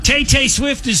Tay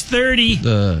Swift is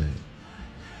 30.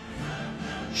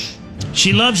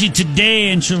 She loves you today,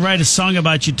 and she'll write a song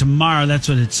about you tomorrow. That's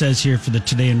what it says here for the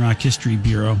Today in Rock History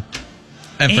Bureau.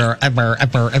 Ever.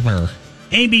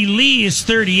 Amy Lee is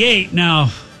 38.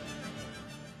 Now,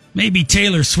 maybe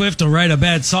Taylor Swift will write a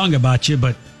bad song about you,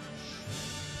 but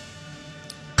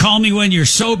Call Me When You're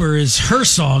Sober is her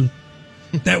song.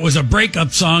 That was a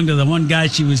breakup song to the one guy.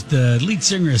 She was the lead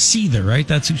singer of Seether, right?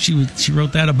 That's who she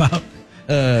wrote that about.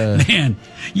 Man,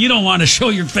 you don't want to show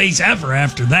your face ever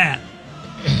after that.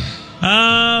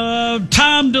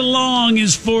 Tom DeLonge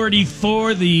is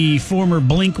 44, the former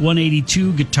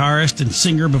Blink-182 guitarist and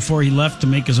singer before he left to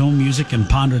make his own music and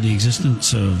ponder the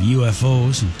existence of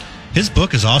UFOs. His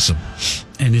book is awesome.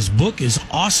 And his book is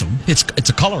awesome. It's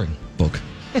a coloring book.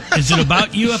 Is it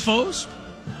about UFOs?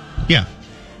 Yeah.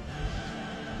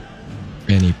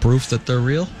 Any proof that they're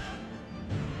real?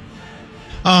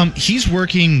 He's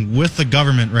working with the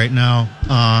government right now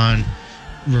on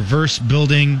reverse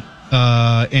building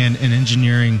and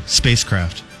engineering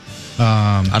spacecraft.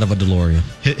 Out of a DeLorean.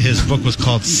 His book was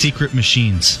called Secret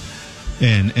Machines,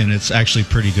 and it's actually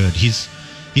pretty good. He's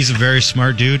a very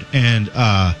smart dude, and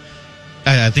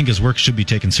I think his work should be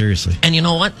taken seriously. And you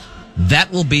know what?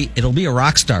 It'll be a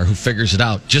rock star who figures it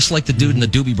out, just like the dude in the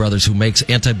Doobie Brothers who makes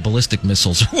anti-ballistic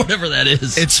missiles or whatever that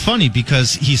is. It's funny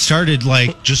because he started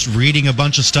like just reading a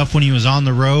bunch of stuff when he was on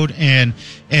the road, and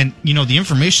you know the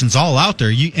information's all out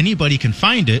there. Anybody can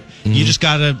find it. Mm-hmm. You just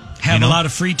gotta have a lot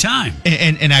of free time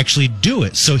and actually do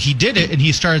it. So he did it, and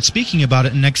he started speaking about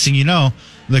it. And next thing you know,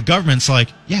 the government's like,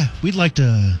 "Yeah, we'd like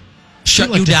to."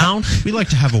 Shut you down? We'd like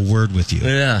to have a word with you,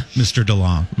 Mr.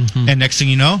 DeLonge. Mm-hmm. And next thing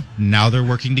you know, now they're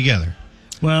working together.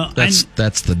 Well, that's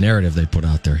the narrative they put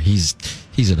out there. He's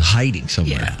in hiding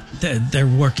somewhere. Yeah, they're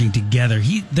working together.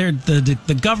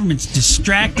 The government's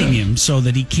distracting him so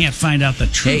that he can't find out the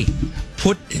truth. Hey,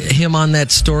 put him on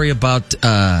that story about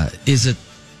is it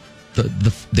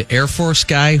the Air Force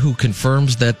guy who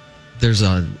confirms that is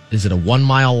it a 1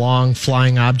 mile long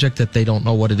flying object that they don't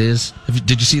know what it is?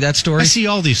 Did you see that story? I see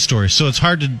all these stories, so it's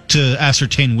hard to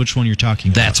ascertain which one you're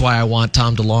talking about. That's why I want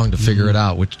Tom DeLonge to figure it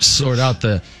out, sort out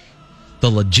the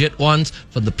legit ones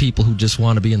from the people who just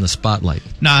want to be in the spotlight.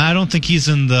 No, I don't think he's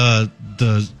in the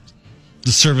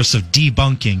service of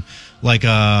debunking like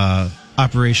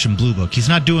Operation Blue Book. He's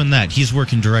not doing that. He's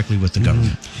working directly with the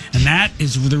government. And that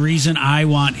is the reason I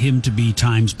want him to be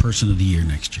Times Person of the Year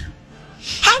next year.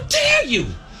 How dare you!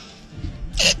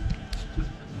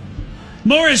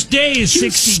 Morris Day is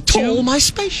 62. Stole my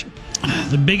spaceship.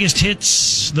 The biggest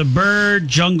hits: The Bird,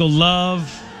 Jungle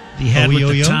Love, He Had With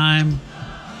the Time.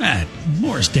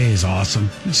 Morris Day is awesome.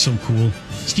 He's so cool.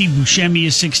 Steve Buscemi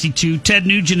is 62. Ted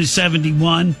Nugent is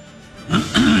 71.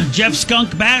 Jeff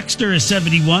Skunk Baxter is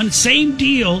 71. Same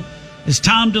deal as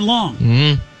Tom DeLonge.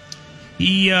 Mm-hmm.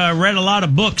 He read a lot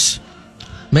of books.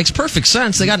 Makes perfect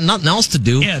sense. They got nothing else to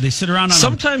do. Yeah, they sit around on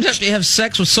sometimes after you have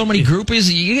sex with so many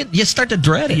groupies, you start to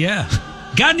dread it. Yeah.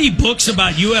 Got any books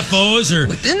about UFOs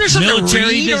or isn't there something military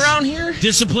to read around here?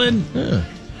 Discipline?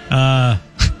 Yeah.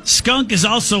 Skunk is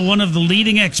also one of the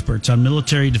leading experts on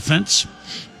military defense.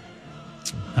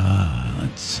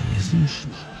 Let's see.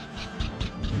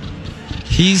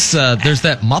 He's there's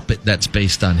that Muppet that's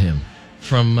based on him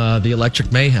from the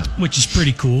Electric Mayhem, which is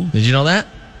pretty cool. Did you know that?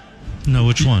 No,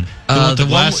 which one? The one with the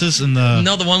glasses and the...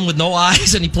 No, the one with no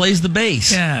eyes, and he plays the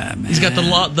bass. Yeah, man. He's got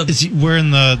the... Is he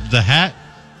wearing the hat?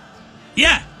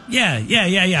 Yeah.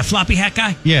 Floppy hat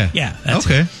guy? Yeah. That's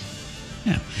okay. It.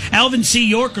 Yeah. Alvin C.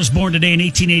 York was born today in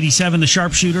 1887, the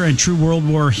sharpshooter and true World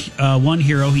War I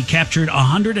hero. He captured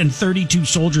 132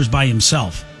 soldiers by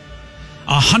himself.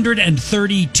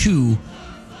 132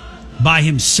 by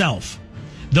himself.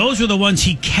 Those were the ones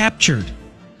he captured.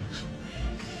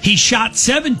 He shot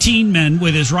 17 men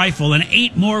with his rifle and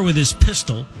 8 more with his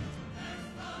pistol.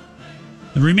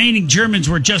 The remaining Germans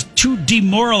were just too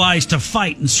demoralized to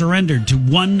fight and surrendered to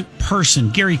one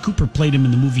person. Gary Cooper played him in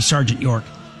the movie Sergeant York.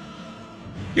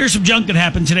 Here's some junk that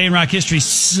happened today in rock history.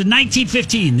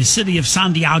 1915, the city of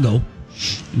San Diego,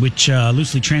 which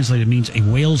loosely translated means a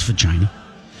whale's vagina,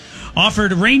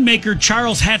 offered rainmaker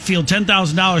Charles Hatfield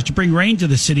 $10,000 to bring rain to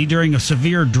the city during a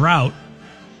severe drought.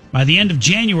 By the end of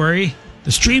January,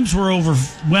 the streams were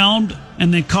overwhelmed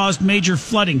and they caused major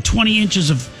flooding. 20 inches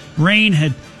of rain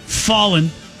had fallen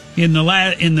in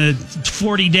the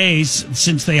 40 days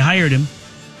since they hired him.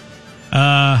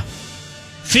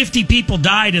 50 people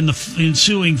died in the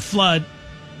ensuing flood,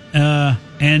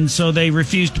 and so they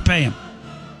refused to pay him.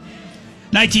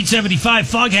 1975,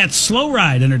 Foghat's Slow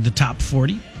Ride entered the top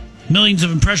 40. Millions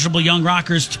of impressionable young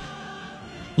rockers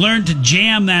learned to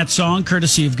jam that song,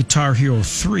 courtesy of Guitar Hero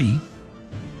 3.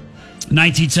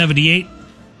 1978,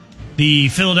 the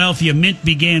Philadelphia Mint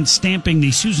began stamping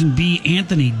the Susan B.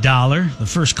 Anthony dollar, the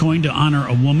first coin to honor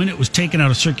a woman. It was taken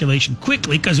out of circulation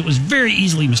quickly because it was very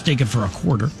easily mistaken for a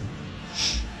quarter.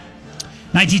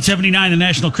 1979, the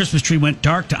national Christmas tree went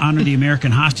dark to honor the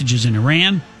American hostages in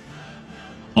Iran.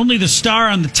 Only the star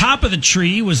on the top of the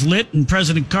tree was lit, and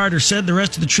President Carter said the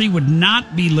rest of the tree would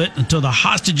not be lit until the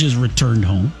hostages returned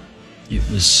home. It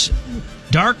was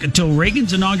dark until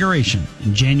Reagan's inauguration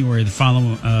in January the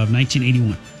following of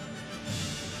 1981.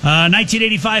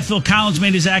 1985, Phil Collins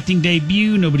made his acting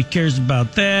debut. Nobody cares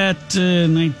about that.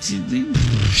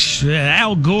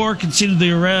 Al Gore conceded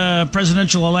the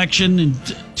presidential election in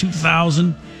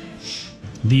 2000.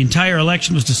 The entire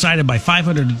election was decided by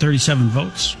 537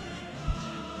 votes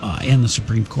in the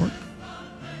Supreme Court.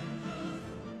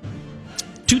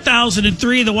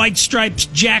 2003, the White Stripes'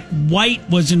 Jack White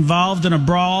was involved in a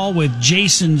brawl with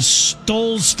Jason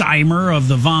Stolzheimer of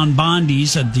the Von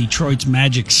Bondies at Detroit's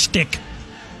Magic Stick.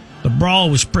 The brawl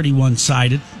was pretty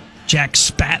one-sided. Jack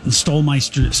spat in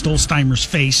Stolzheimer's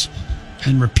face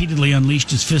and repeatedly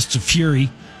unleashed his fists of fury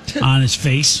on his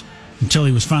face until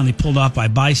he was finally pulled off by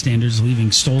bystanders,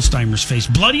 leaving Stolzheimer's face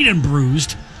bloodied and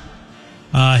bruised.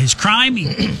 His crime,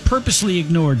 he purposely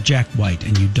ignored Jack White,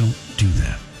 and you don't do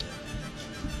that.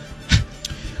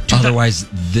 Otherwise,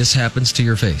 this happens to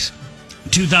your face.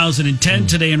 2010,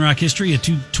 today in rock history, a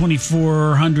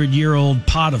 2,400-year-old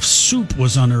pot of soup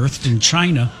was unearthed in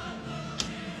China.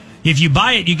 If you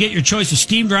buy it, you get your choice of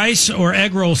steamed rice or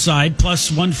egg roll side,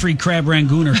 plus one free crab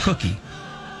rangoon or cookie.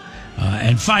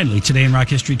 And finally, today in rock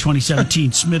history,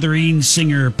 2017, Smithereens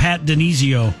singer Pat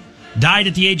Denizio died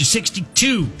at the age of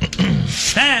 62.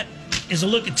 That is a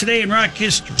look at today in rock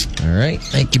history. All right.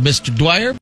 Thank you, Mr. Dwyer.